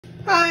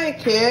Hi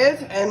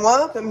kids, and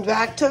welcome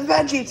back to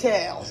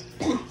Veggietales.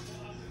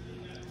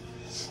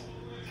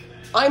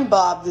 I'm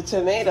Bob the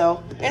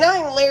Tomato, and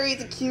I'm Larry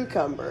the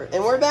Cucumber,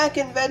 and we're back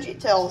in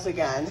Veggietales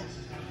again.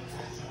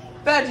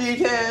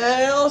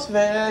 Veggietales,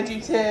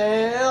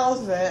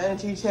 Veggietales,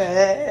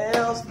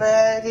 Veggietales,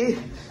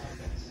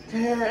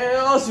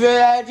 Veggietales,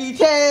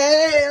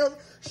 Veggietales.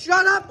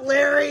 Shut up,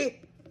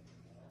 Larry!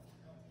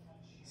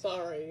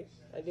 Sorry,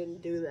 I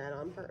didn't do that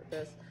on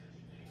purpose.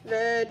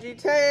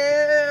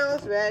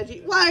 Veggietales,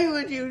 Why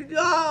would you?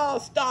 Oh,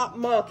 stop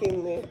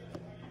mocking me.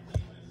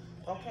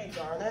 Okay,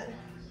 darn it.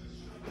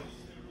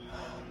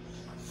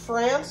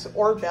 France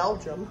or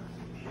Belgium?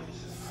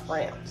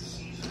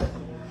 France.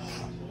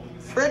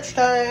 Fridge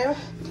time.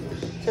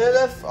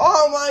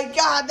 Oh my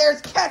God, there's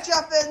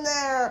ketchup in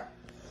there.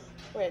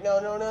 Wait, no.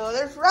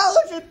 There's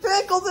relish and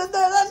pickles in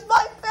there. That's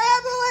my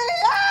family.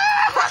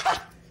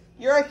 Ah!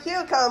 You're a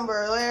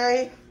cucumber,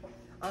 Larry.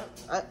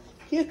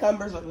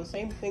 Cucumbers are the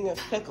same thing as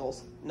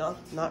pickles. No,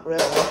 not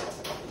really.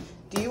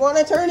 Do you want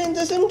to turn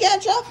into some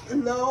ketchup?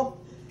 No,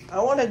 I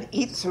want to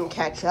eat some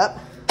ketchup.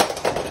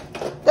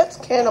 That's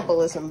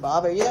cannibalism,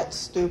 Bob. Are you that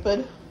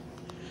stupid?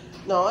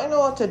 No, I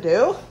know what to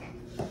do.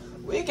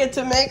 We get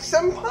to make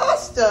some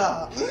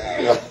pasta.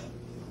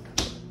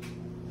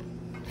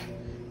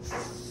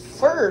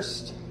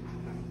 First,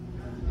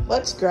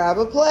 let's grab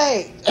a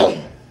plate.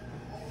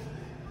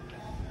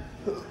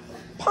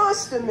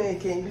 Pasta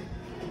making.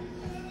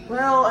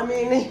 Well, I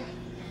mean,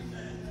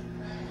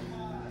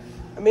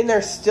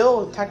 they're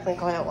still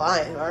technically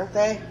alive, aren't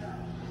they?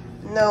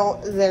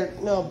 No,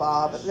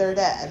 Bob, they're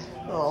dead.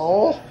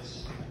 Oh.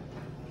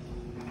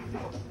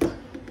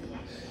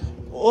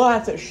 Well,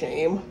 that's a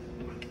shame.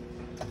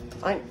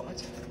 I know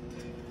it.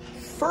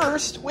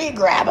 First, we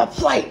grab a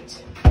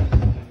plate.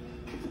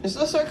 Is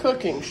this a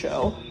cooking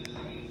show?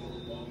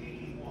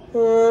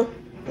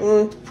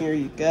 Here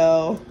you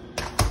go.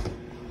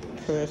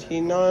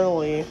 Pretty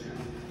gnarly.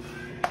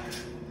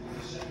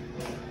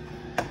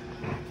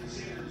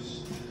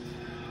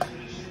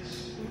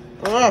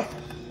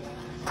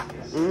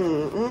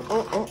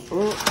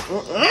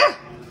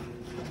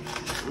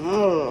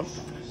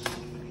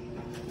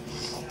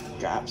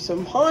 Grab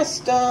some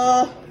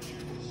pasta.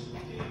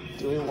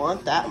 Do we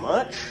want that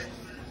much?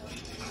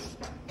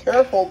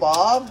 Careful,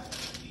 Bob.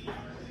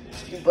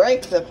 You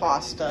break the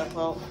pasta.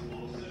 Well,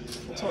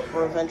 that's what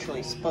we're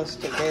eventually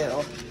supposed to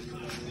do.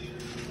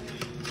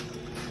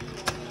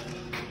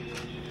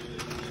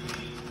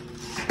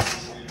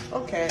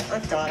 Okay,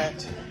 I've got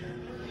it.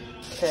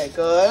 Okay,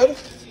 good.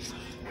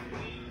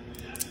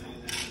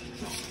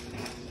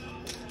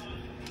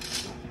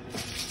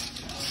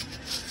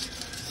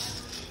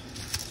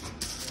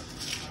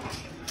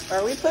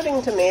 Are we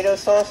putting tomato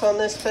sauce on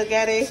this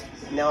spaghetti?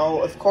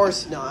 No, of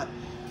course not.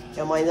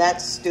 Am I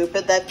that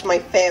stupid? That's my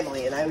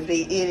family, and I would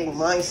be eating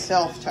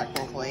myself,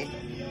 technically.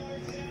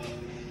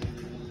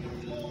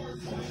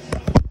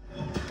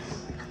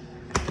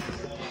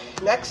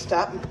 Next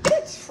up,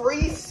 it's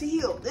free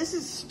sealed. This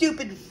is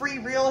stupid free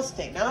real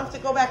estate. Now I have to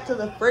go back to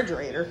the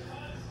refrigerator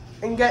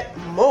and get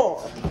more.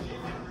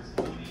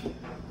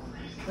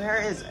 Where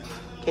is it?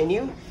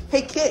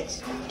 Hey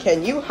kids,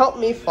 can you help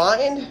me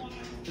find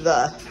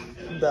the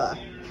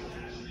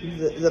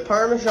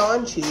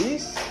Parmesan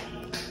cheese?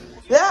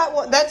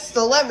 That's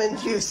the lemon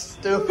juice,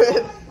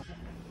 stupid.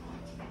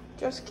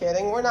 Just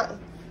kidding, we're not.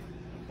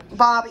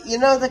 Bob, you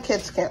know the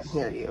kids can't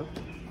hear you.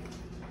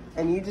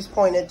 And you just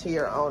pointed to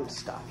your own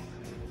stuff.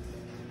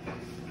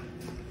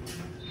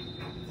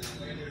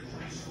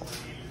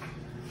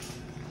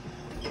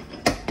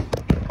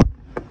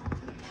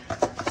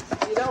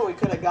 You know we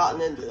could have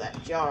gotten into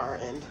that jar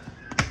and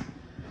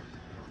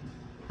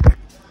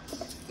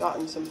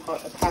gotten a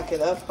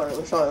packet of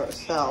Parmesan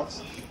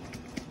ourselves.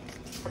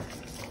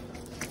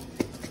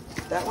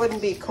 That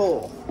wouldn't be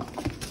cool.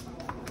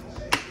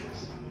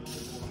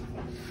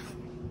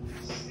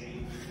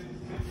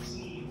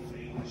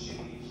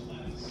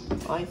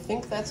 I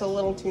think that's a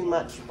little too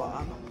much,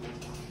 Bob.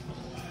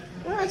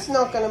 It's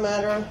not gonna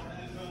matter.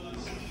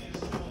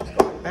 It's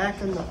going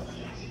back in the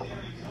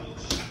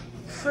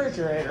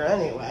refrigerator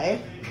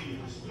anyway.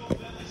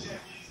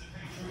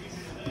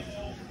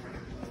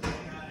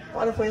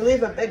 What if we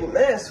leave a big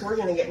mess? We're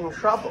gonna get in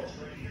trouble.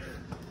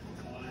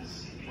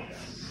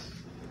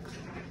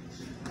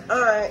 All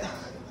right,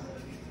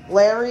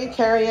 Larry,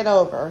 carry it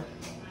over.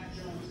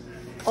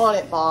 On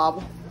it,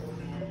 Bob.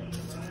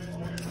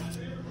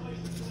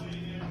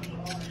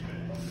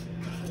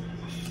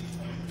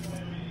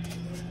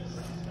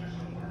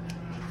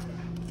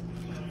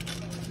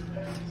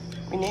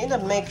 We need to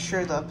make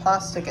sure the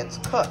pasta gets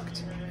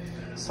cooked.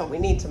 So we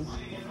need some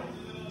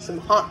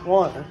hot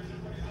water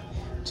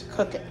to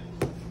cook it.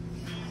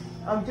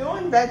 I'm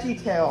doing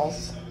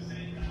Veggietales.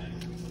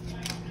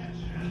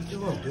 What you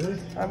doing, dude?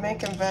 I'm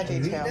making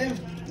Veggietales.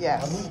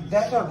 Yes.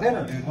 That's our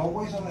dinner, dude. Don't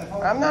waste all that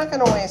phone. I'm not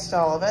going to waste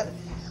all of it.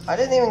 I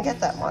didn't even get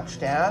that much,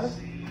 Dad.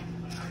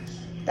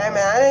 Damn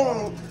it, I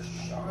didn't...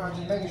 I'm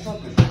just making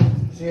something.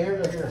 See,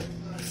 here.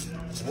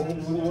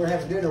 When we're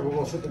having dinner, we're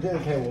going to sit at the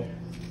dinner table.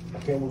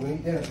 Okay, we're gonna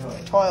eat dinner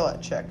tonight.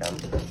 Toilet chicken.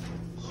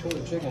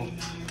 Toilet chicken.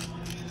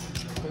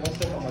 Okay, let's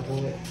think about my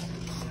toilet.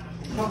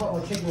 How about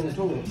my chicken in the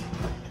toilet?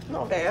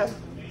 No, Dad.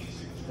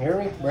 You hear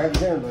me? We're having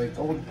dinner like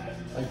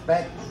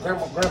back.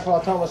 Grandpa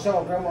told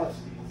myself, Grandpa.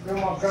 I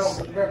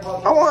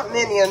want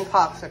Minion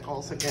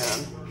popsicles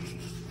again.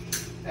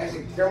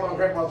 Actually, Grandma and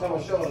Grandpa told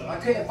my show. I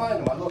can't find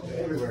them. I looked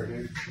everywhere,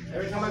 dude.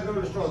 Every time I go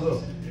to the store,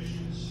 look.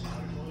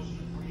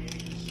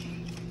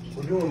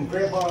 We're doing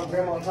Grandpa and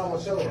Grandma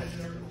Thomas Silver.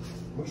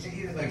 We used to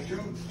eat at like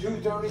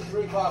 2:30,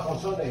 3 o'clock on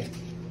Sunday.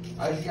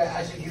 I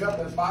should get up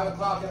at 5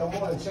 o'clock in the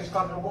morning, 6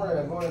 o'clock in the morning,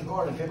 and go in the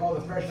garden and pick all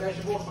the fresh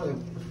vegetables for the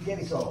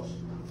spaghetti sauce.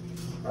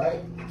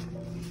 Right?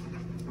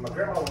 My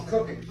grandma would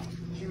cook it.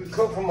 She would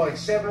cook from like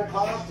 7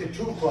 o'clock to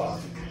 2 o'clock.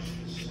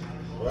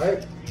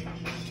 Right?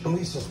 At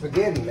least the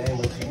spaghetti, man,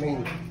 which you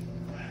mean.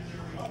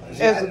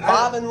 It's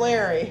Bob and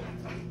Larry.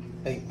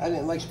 Hey, I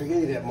didn't like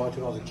spaghetti that much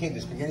when I was a kid,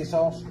 the spaghetti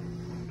sauce.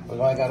 But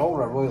when I got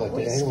older, I really liked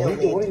it. Yo.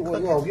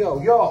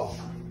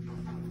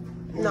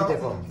 Where you get that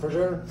from?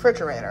 Refrigerator?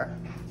 Refrigerator.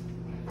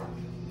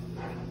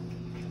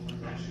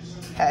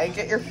 Okay,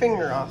 get your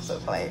finger off the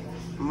plate.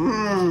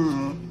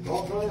 Mmm.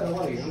 Don't throw that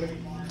away, you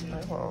I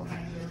won't.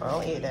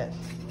 I'll eat it.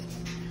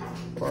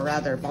 Or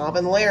rather, Bob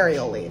and Larry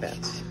will eat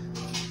it.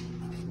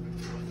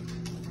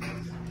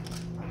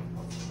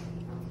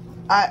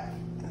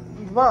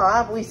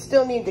 Bob, we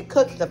still need to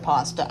cook the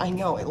pasta. I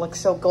know, it looks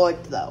so good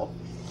though.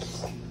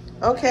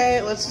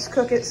 Okay, let's just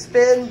cook it.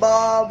 Spin,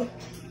 Bob.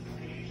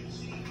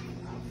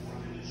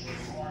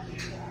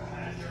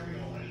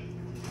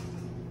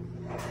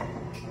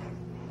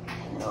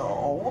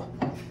 No.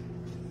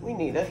 We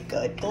need a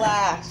good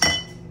glass.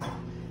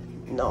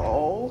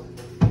 No.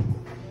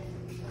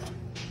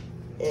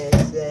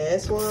 It's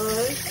this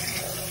one.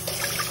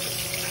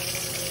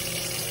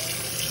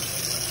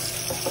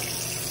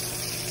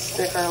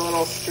 Stick our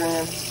little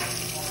strips.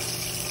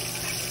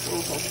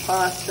 Little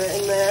pasta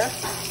in there.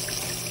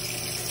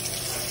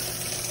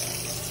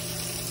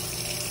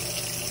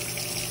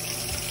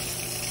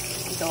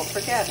 Don't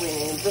forget, we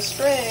need the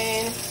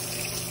strain.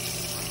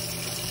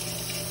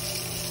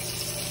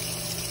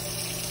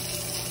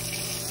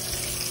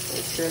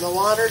 Make sure the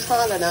water's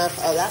hot enough.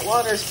 Oh, that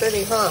water's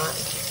pretty hot.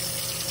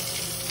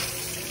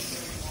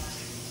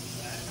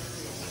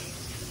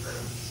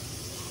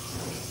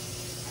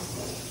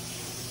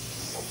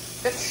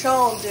 It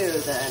shall do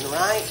then,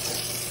 right?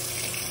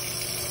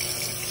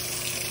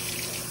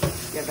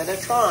 Give it a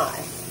try.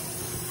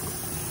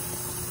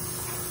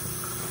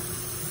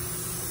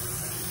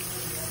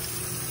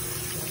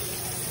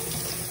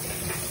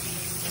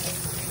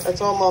 It's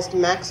almost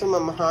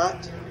maximum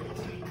hot,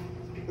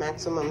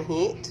 maximum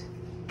heat.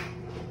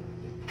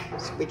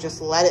 So we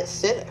just let it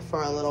sit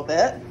for a little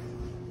bit.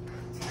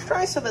 Let's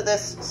try some of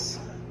this.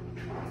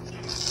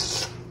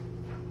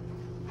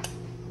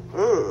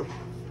 Mmm.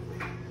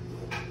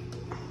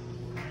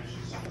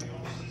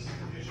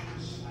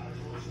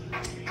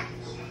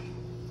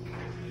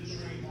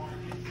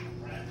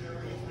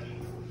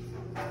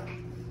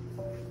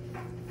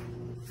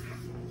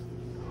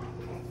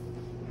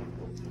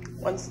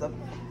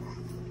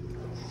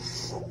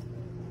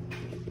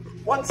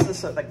 What's the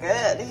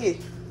spaghetti?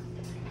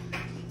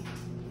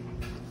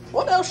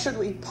 What else should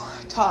we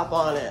top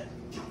on it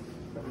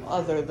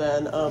other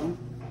than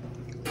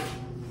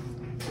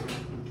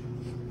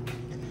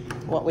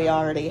what we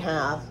already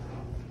have?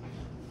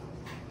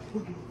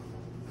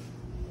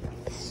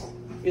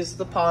 Is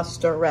the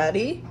pasta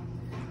ready?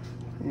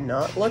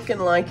 Not looking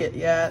like it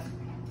yet.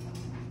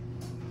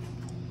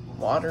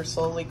 Water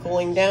slowly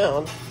cooling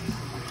down.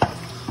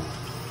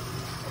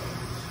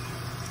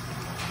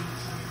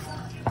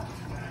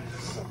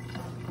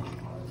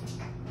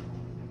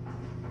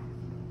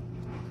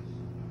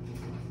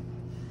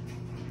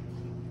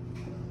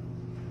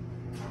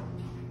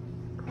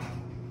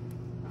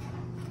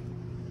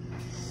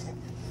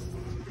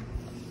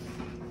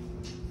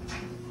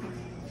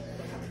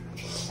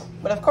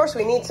 But of course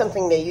we need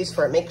something to use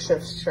for a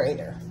makeshift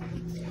strainer.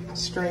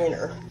 Is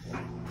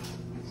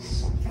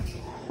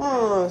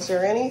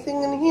there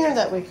anything in here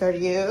that we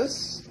could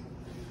use?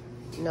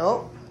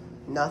 Nope,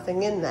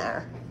 nothing in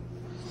there.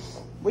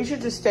 We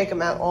should just take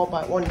them out all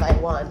one by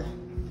one.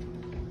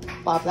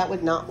 Bob, that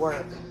would not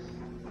work.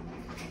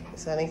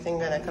 Is anything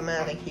gonna come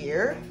out of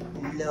here?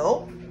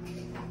 Nope.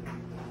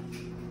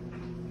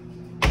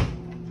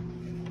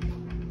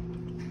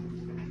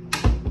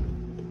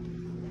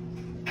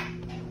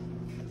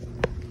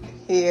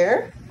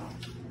 Here?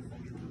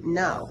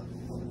 No.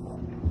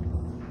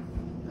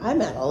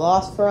 I'm at a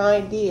loss for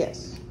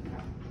ideas.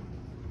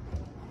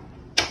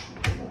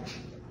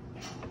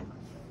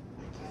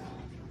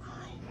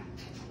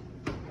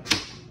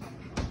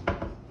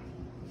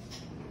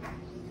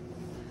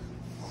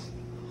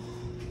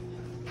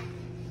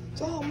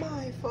 It's all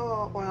my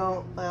fault.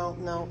 Well,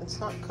 no, it's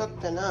not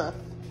cooked enough.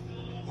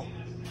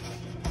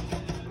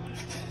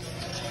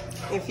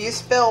 If you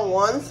spill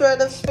one thread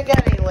of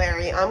spaghetti,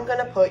 Larry, I'm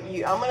gonna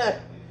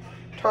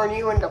turn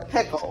you into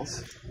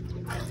pickles.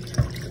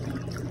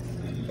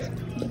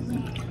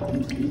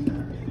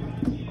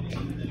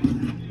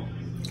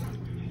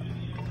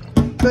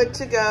 good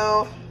to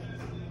go.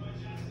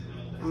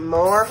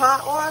 More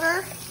hot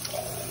water.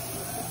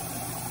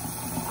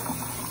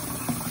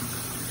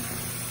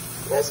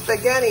 This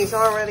spaghetti's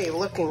already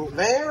looking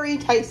very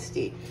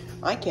tasty.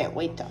 I can't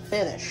wait to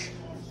finish.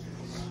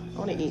 I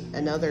want to eat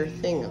another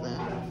thing of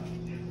that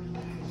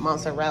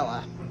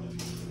mozzarella.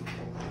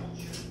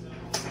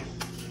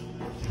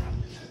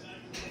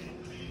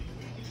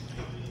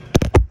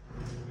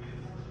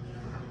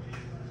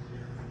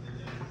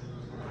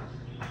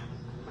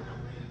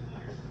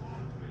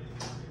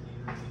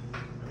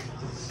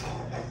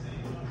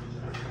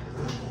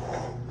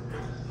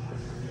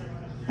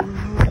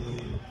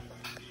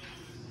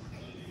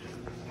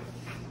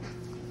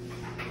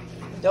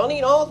 Don't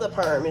eat all the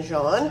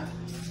Parmesan.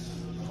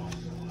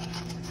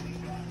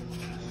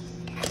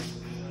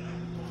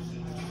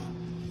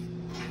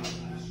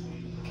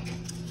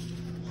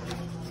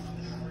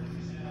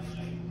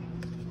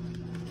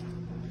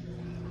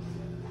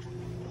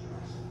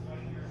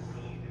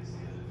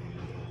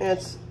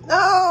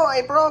 No,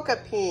 I broke a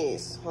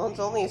piece. Well, it's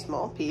only a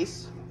small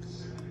piece.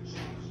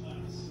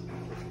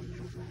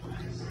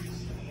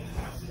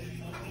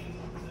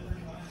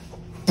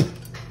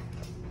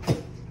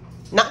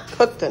 Not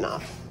cooked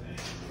enough.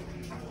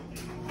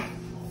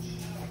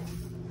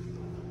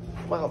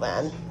 Well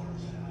then,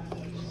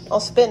 I'll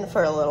spin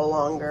for a little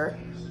longer.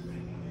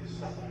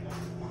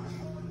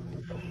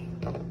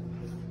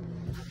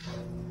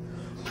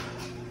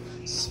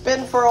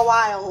 Spin for a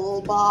while,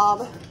 little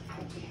Bob.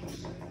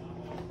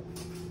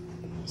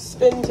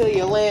 Spin till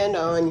you land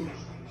on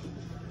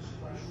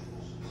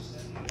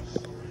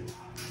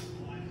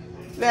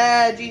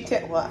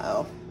Veggietales.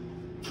 Wow.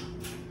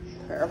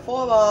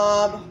 Careful,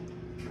 Bob.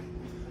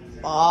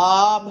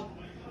 Bob.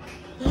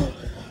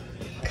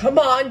 Come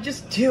on,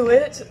 just do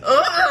it.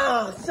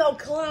 Ah, so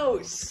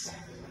close.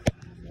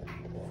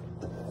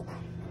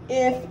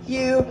 If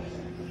you,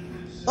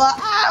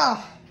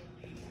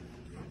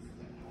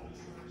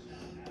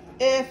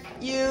 if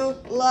you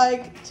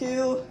like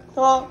to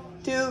talk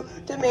to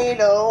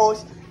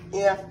tomatoes,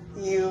 if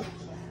you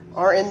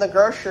are in the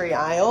grocery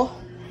aisle,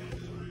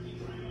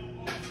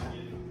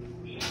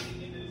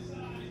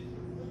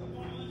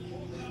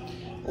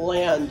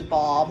 land,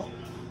 Bob.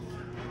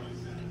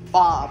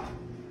 Bob.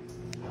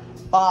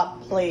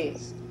 Bob,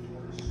 please.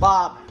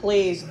 Bob,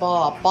 please,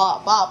 Bob.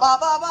 Bob, Bob, Bob,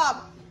 Bob,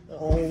 Bob.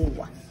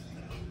 Oh.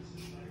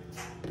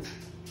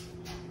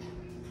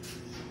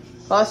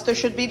 Pasta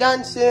should be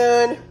done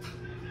soon.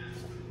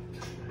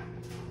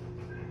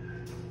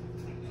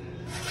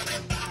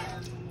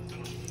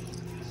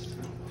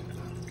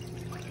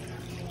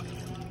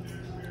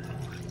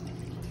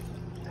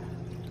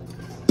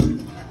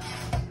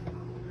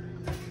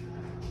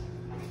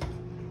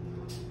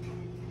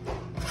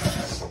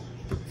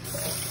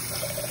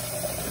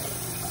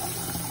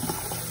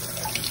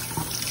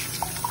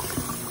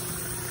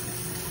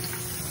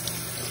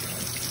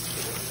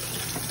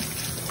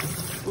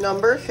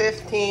 Number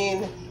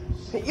 15.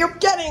 You're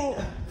getting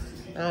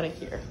out of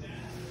here.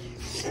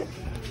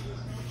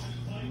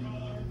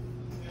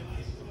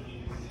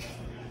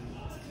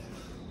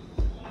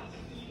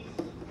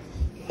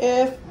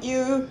 If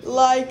you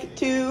like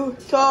to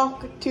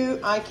talk to,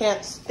 I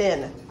can't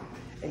spin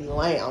a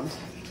lamb.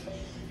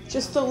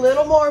 Just a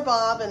little more,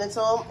 Bob, and it's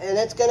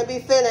gonna be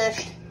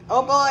finished.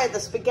 Oh boy,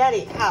 the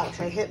spaghetti. Ouch!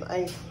 I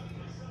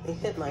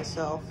hit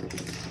myself.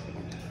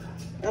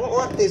 I don't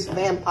want these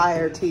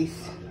vampire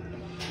teeth.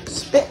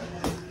 Spit.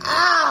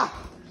 Ah!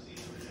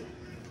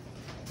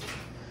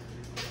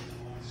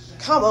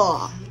 Come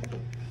on.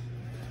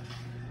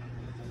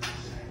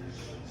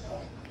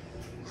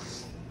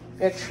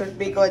 It should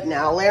be good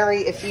now.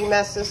 Larry, if you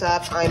mess this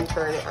up, I'm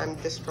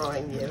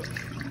destroying you.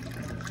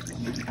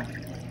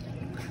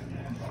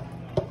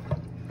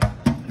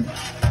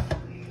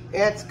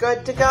 It's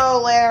good to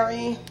go,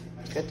 Larry.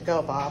 Good to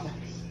go, Bob.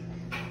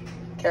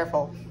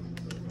 Careful.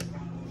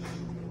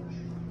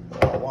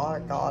 Oh, water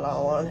got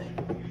on.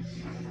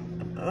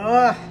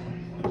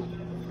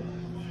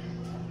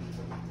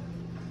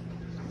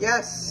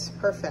 Yes,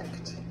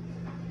 perfect.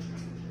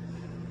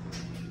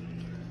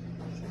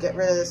 Get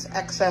rid of this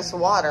excess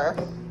water.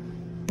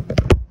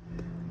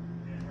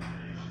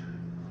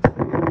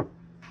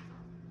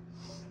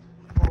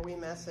 Before we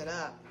mess it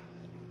up.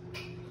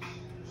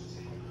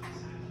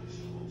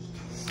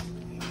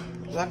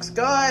 Looks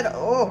good.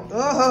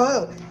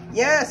 Oh,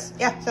 yes,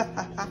 yes.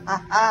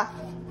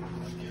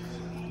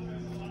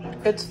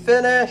 It's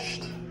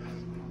finished.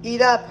 Eat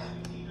up.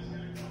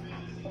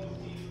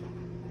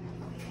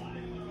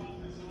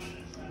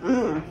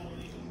 Mmm.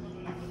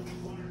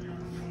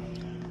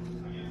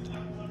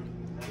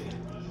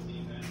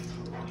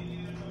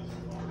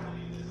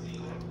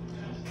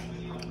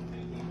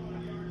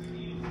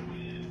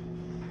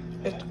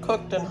 It's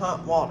cooked in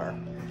hot water.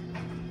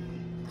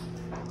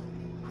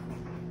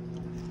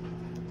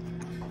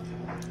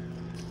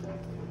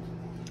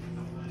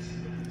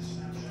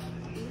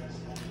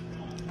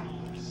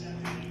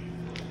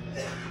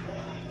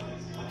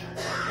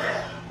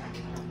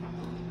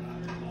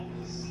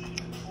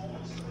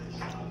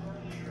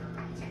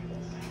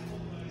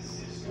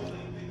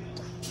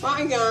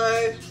 Bye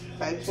guys.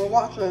 Thanks for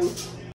watching.